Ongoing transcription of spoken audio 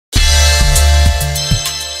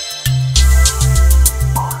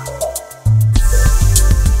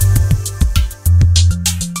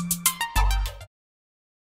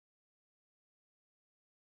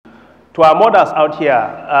To our mothers out here,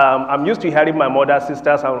 I'm used to hearing my mother,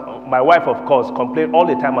 sisters, and my wife, of course, complain all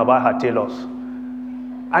the time about her tailors.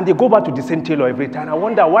 And they go back to the same tailor every time. I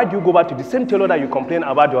wonder, why do you go back to the same tailor that you complained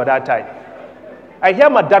about the other time? I hear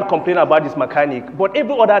my dad complain about this mechanic, but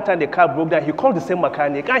every other time the car broke down, he called the same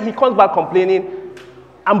mechanic, and he comes back complaining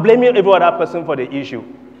and blaming every other person for the issue.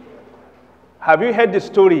 Have you heard the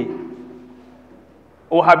story?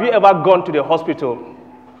 Or have you ever gone to the hospital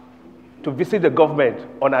to visit the government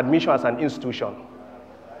on admission as an institution?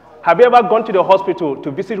 Have you ever gone to the hospital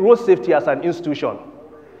to visit road safety as an institution?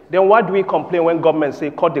 Then why do we complain when government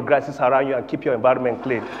say cut the grasses around you and keep your environment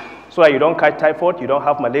clean so that you don't catch typhoid, you don't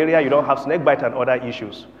have malaria, you don't have snake bite and other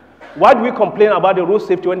issues? Why do we complain about the road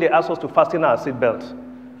safety when they ask us to fasten our seatbelts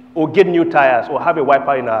or get new tires or have a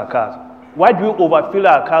wiper in our cars? Why do we overfill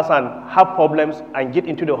our cars and have problems and get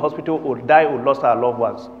into the hospital or die or lose our loved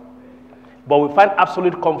ones? But we find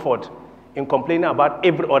absolute comfort in complaining about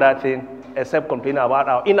every other thing except complaining about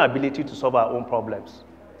our inability to solve our own problems.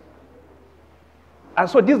 And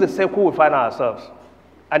so this is the circle we find ourselves.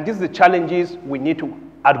 And these are the challenges we need to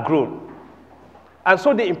outgrow. And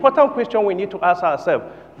so the important question we need to ask ourselves,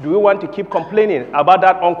 do we want to keep complaining about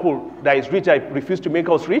that uncle that is rich that refused to make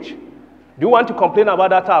us rich? Do you want to complain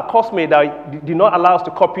about that our classmate that did not allow us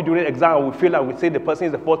to copy during exam and we feel and we say the person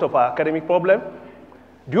is the fault of our academic problem?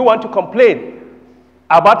 Do you want to complain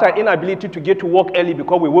about our inability to get to work early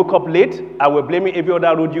because we woke up late and we're blaming every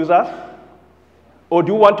other road users? Or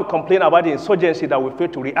do you want to complain about the insurgency that we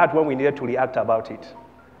failed to react when we needed to react about it?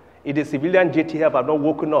 If the civilian JTF have not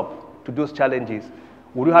woken up to those challenges,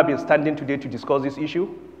 would you have been standing today to discuss this issue?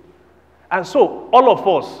 And so all of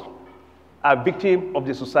us are victims of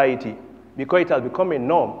the society because it has become a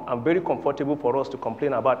norm and very comfortable for us to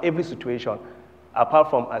complain about every situation apart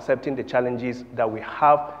from accepting the challenges that we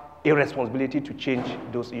have a responsibility to change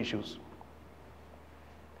those issues.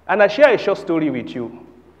 And I share a short story with you.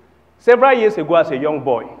 Several years ago as a young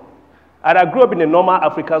boy, and I grew up in a normal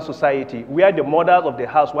African society where the mothers of the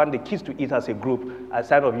house want the kids to eat as a group, a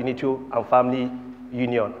sign of unity and family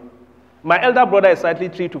union. My elder brother is slightly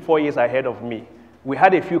 3 to 4 years ahead of me. We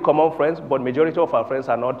had a few common friends, but majority of our friends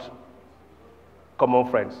are not common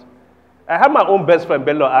friends. I have my own best friend,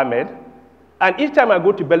 Bello Ahmed, and each time I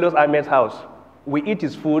go to Bello Ahmed's house, we eat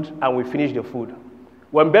his food and we finish the food.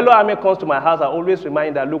 When Bello Ahmed comes to my house, I always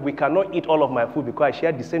remind that, look, we cannot eat all of my food because I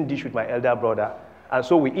share the same dish with my elder brother. And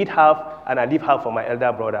so we eat half and I leave half for my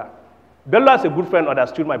elder brother. Bello, as a good friend,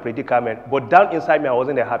 understood my predicament, but down inside me, I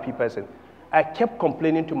wasn't a happy person. I kept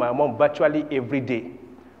complaining to my mom virtually every day.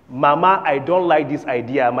 Mama, I don't like this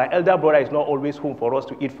idea. My elder brother is not always home for us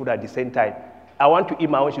to eat food at the same time. I want to eat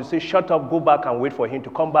my own. She said, shut up, go back and wait for him to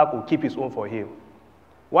come back. We'll keep his own for him.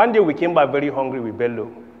 One day we came back very hungry with Bello.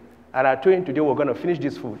 And I told him today we're going to finish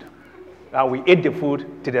this food. And we ate the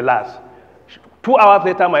food to the last. 2 hours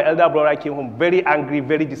later, my elder brother came home very angry,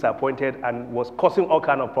 very disappointed, and was causing all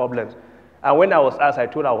kinds of problems. And when I was asked, I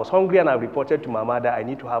told her I was hungry, and I reported to my mother I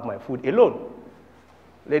need to have my food alone.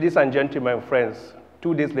 Ladies and gentlemen, friends,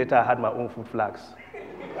 2 days later, I had my own food flags.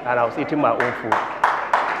 And I was eating my own food.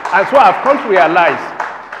 And so I've come to realize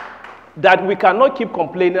that we cannot keep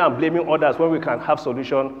complaining and blaming others when we can have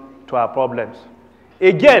solutions to our problems.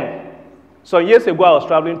 Again, some years ago, I was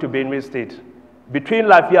traveling to Benue State. Between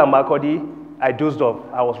Lafia and Makurdi, I dozed off.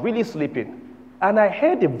 I was really sleeping. And I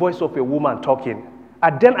heard the voice of a woman talking.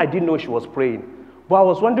 And then I didn't know she was praying. But I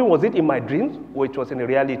was wondering, was it in my dreams or it was in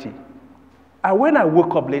reality? And when I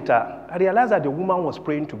woke up later, I realized that the woman was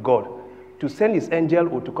praying to God to send his angel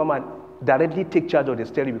or to come and directly take charge of the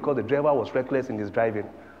steering because the driver was reckless in his driving.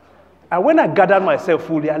 And when I gathered myself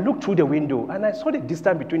fully, I looked through the window and I saw the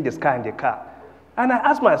distance between the sky and the car. And I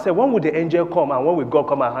asked myself, when would the angel come and when will God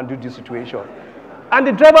come and handle this situation? And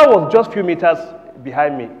the driver was just a few meters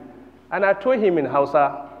behind me. And I told him in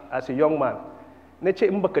Hausa, as a young man, and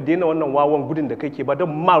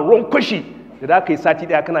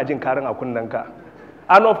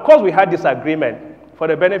of course, we had this agreement for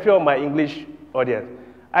the benefit of my English audience.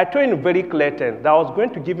 I told him in very clear terms that I was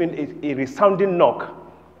going to give him a resounding knock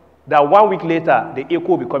that 1 week later, the echo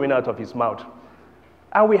will be coming out of his mouth.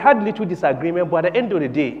 And we had little disagreement, but at the end of the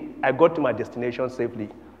day, I got to my destination safely.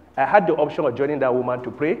 I had the option of joining that woman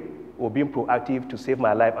to pray or being proactive to save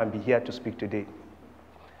my life and be here to speak today.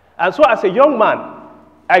 And so as a young man,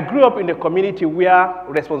 I grew up in a community where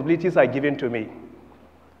responsibilities are given to me.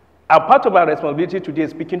 And part of my responsibility today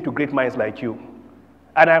is speaking to great minds like you.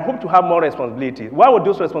 And I hope to have more responsibilities. Why were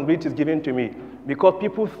those responsibilities given to me? Because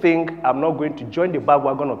people think I'm not going to join the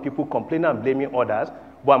bandwagon of people complaining and blaming others,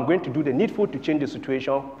 but I'm going to do the needful to change the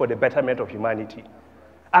situation for the betterment of humanity.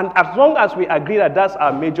 And as long as we agree that that's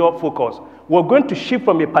our major focus, we're going to shift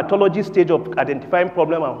from a pathology stage of identifying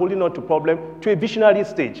problem and holding on to problem to a visionary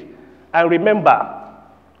stage. And remember,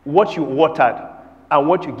 what you watered and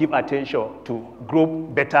what you give attention to grow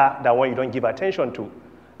better than what you don't give attention to.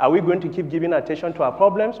 Are we going to keep giving attention to our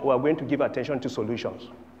problems, or are we going to give attention to solutions?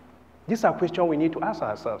 These are questions we need to ask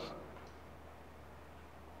ourselves.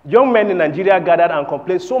 Young men in Nigeria gathered and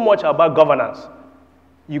complained so much about governance.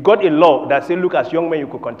 You got a law that said, look, as young men, you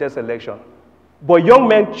could contest election. But young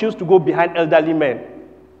men choose to go behind elderly men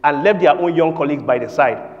and left their own young colleagues by the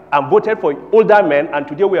side and voted for older men, and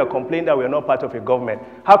today we are complaining that we are not part of a government.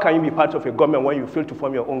 How can you be part of a government when you fail to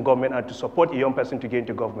form your own government and to support a young person to get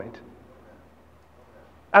into government?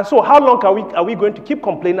 And so how long are we going to keep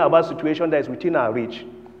complaining about a situation that is within our reach?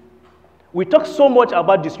 We talk so much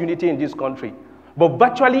about disunity in this country, but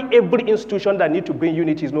virtually every institution that needs to bring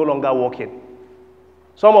unity is no longer working.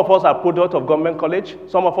 Some of us are product of government college,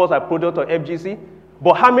 some of us are product of FGC,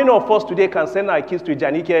 but how many of us today can send our kids to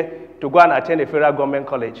Janike to go and attend a federal government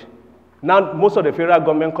college? Now, most of the federal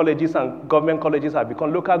government colleges and government colleges have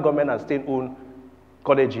become local government and state-owned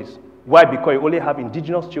colleges. Why? Because you only have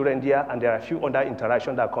indigenous children there, and there are a few other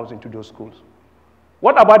interactions that comes into those schools.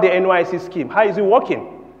 What about the NYC scheme? How is it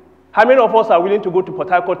working? How many of us are willing to go to Port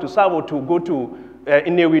Harcourt to serve or to go to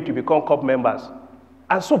Benue to become COP members?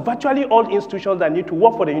 And so virtually all institutions that need to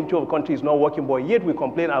work for the unity of the country is not working, but yet we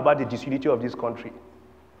complain about the disunity of this country.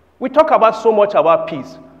 We talk about so much about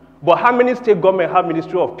peace, but how many state governments have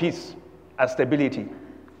Ministry of Peace and Stability?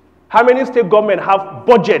 How many state governments have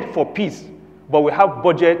budget for peace, but we have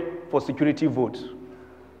budget for security votes?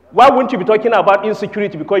 Why wouldn't you be talking about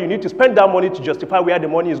insecurity? Because you need to spend that money to justify where the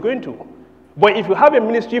money is going to. But if you have a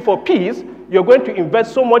ministry for peace, you're going to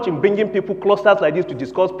invest so much in bringing people clusters like this to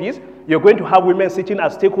discuss peace. You're going to have women sitting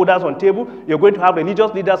as stakeholders on table. You're going to have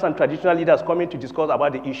religious leaders and traditional leaders coming to discuss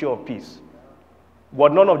about the issue of peace.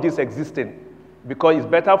 But none of this existing, because it's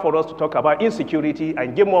better for us to talk about insecurity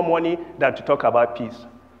and give more money than to talk about peace.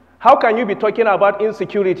 How can you be talking about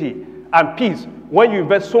insecurity and peace when you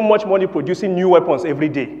invest so much money producing new weapons every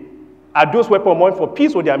day? Are those weapons meant for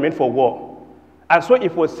peace or they are meant for war? And so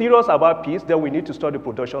if we're serious about peace, then we need to start the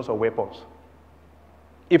productions of weapons.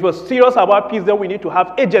 If we're serious about peace, then we need to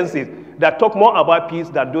have agencies that talk more about peace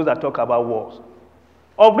than those that talk about wars.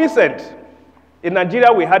 Of recent, in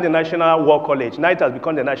Nigeria, we had the National War College. Now it has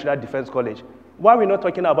become the National Defense College. Why are we not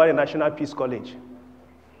talking about the National Peace College,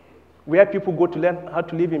 where people go to learn how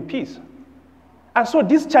to live in peace? And so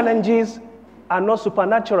these challenges are not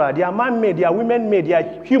supernatural. They are man-made, they are women-made, they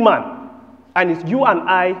are human. And it's you and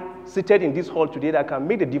I seated in this hall today that can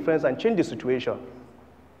make the difference and change the situation.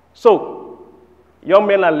 So, young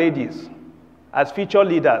men and ladies, as future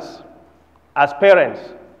leaders, as parents,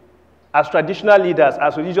 as traditional leaders,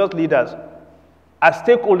 as religious leaders, as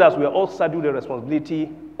stakeholders, we are all saddled the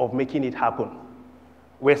responsibility of making it happen.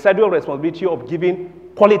 We're saddled the responsibility of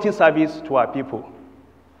giving quality service to our people.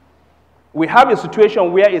 We have a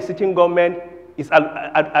situation where a sitting government is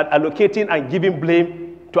allocating and giving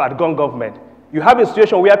blame to outgone government. You have a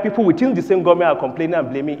situation where people within the same government are complaining and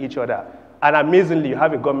blaming each other. And amazingly, you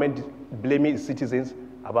have a government blaming its citizens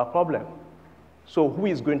about problems. So who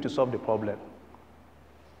is going to solve the problem?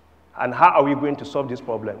 And how are we going to solve these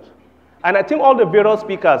problems? And I think all the various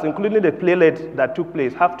speakers, including the playlist that took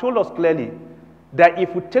place, have told us clearly that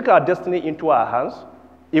if we take our destiny into our hands,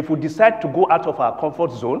 if we decide to go out of our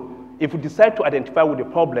comfort zone, if we decide to identify with the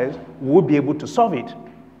problems, we will be able to solve it.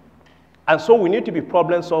 And so we need to be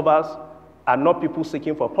problem solvers and not people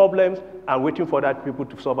seeking for problems and waiting for that people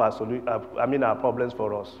to solve our problems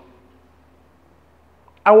for us.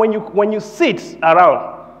 And when you sit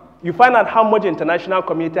around, you find out how much the international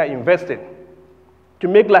community are investing to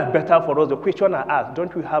make life better for us. The question I ask,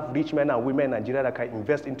 don't we have rich men and women in Nigeria that can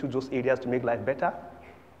invest into those areas to make life better?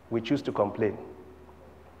 We choose to complain.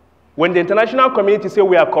 When the international community say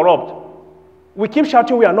we are corrupt, we keep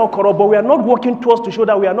shouting we are not corrupt, but we are not working towards to show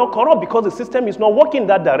that we are not corrupt because the system is not working in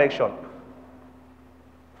that direction.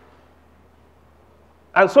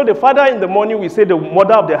 And so the father in the morning will say the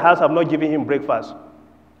mother of the house have not given him breakfast.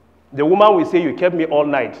 The woman will say you kept me all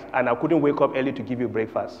night and I couldn't wake up early to give you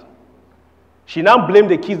breakfast. She now blames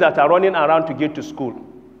the kids that are running around to get to school.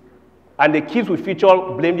 And the kids will feature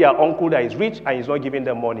blame their uncle that is rich and is not giving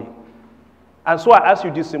them money. And so I ask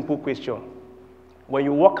you this simple question. When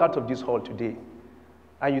you walk out of this hall today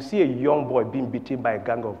and you see a young boy being beaten by a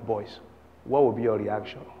gang of boys, what will be your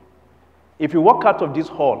reaction? If you walk out of this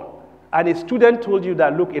hall and a student told you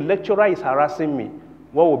that, look, a lecturer is harassing me,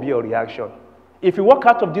 what will be your reaction? If you walk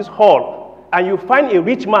out of this hall and you find a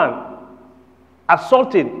rich man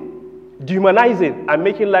assaulting, dehumanizing, and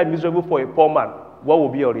making life miserable for a poor man, what will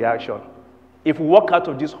be your reaction? If we walk out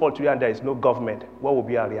of this hall today and there is no government, what will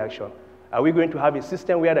be our reaction? Are we going to have a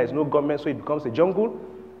system where there is no government so it becomes a jungle?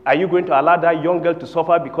 Are you going to allow that young girl to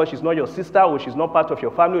suffer because she's not your sister, or she's not part of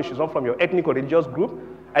your family, or she's not from your ethnic or religious group?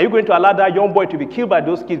 Are you going to allow that young boy to be killed by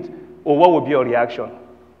those kids, or what will be your reaction?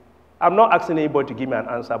 I'm not asking anybody to give me an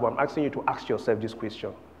answer, but I'm asking you to ask yourself this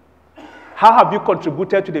question. How have you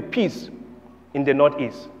contributed to the peace in the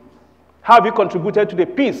Northeast? How have you contributed to the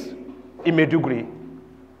peace in Maiduguri?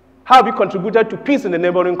 How have you contributed to peace in the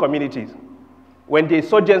neighboring communities? When the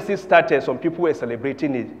insurgency started, some people were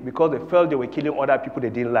celebrating it because they felt they were killing other people they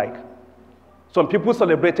didn't like. Some people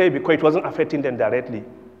celebrated it because it wasn't affecting them directly.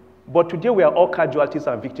 But today we are all casualties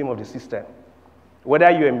and victims of the system.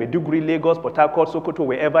 Whether you're in Maiduguri, Lagos, Port Harcourt, Sokoto,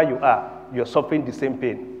 wherever you are, you're suffering the same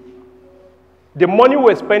pain. The money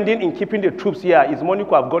we're spending in keeping the troops here is money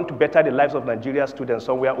could have gone to better the lives of Nigeria students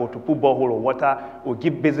somewhere, or to put borehole or water, or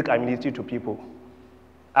give basic amenity to people.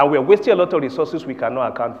 And we're wasting a lot of resources we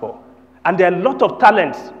cannot account for. And there are a lot of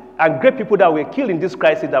talents and great people that were killed in this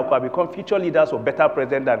crisis that could have become future leaders or better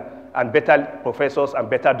presidents and better professors and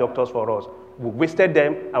better doctors for us. We wasted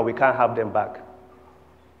them and we can't have them back.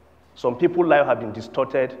 Some people's lives have been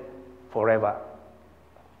distorted forever.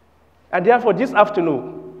 And therefore, this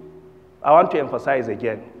afternoon, I want to emphasize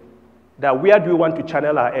again that where do we want to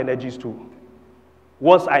channel our energies to?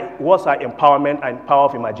 What's our empowerment and power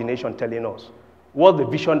of imagination telling us? What's the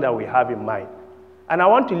vision that we have in mind? And I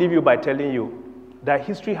want to leave you by telling you that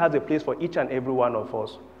history has a place for each and every one of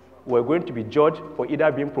us. We're going to be judged for either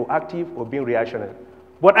being proactive or being reactionary.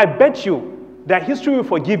 But I bet you that history will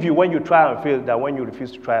forgive you when you try and fail than when you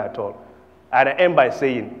refuse to try at all. And I end by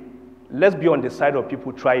saying, let's be on the side of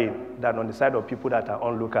people trying than on the side of people that are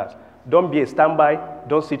onlookers. Don't be a standby,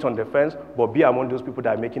 don't sit on the fence, but be among those people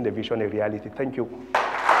that are making the vision a reality. Thank you.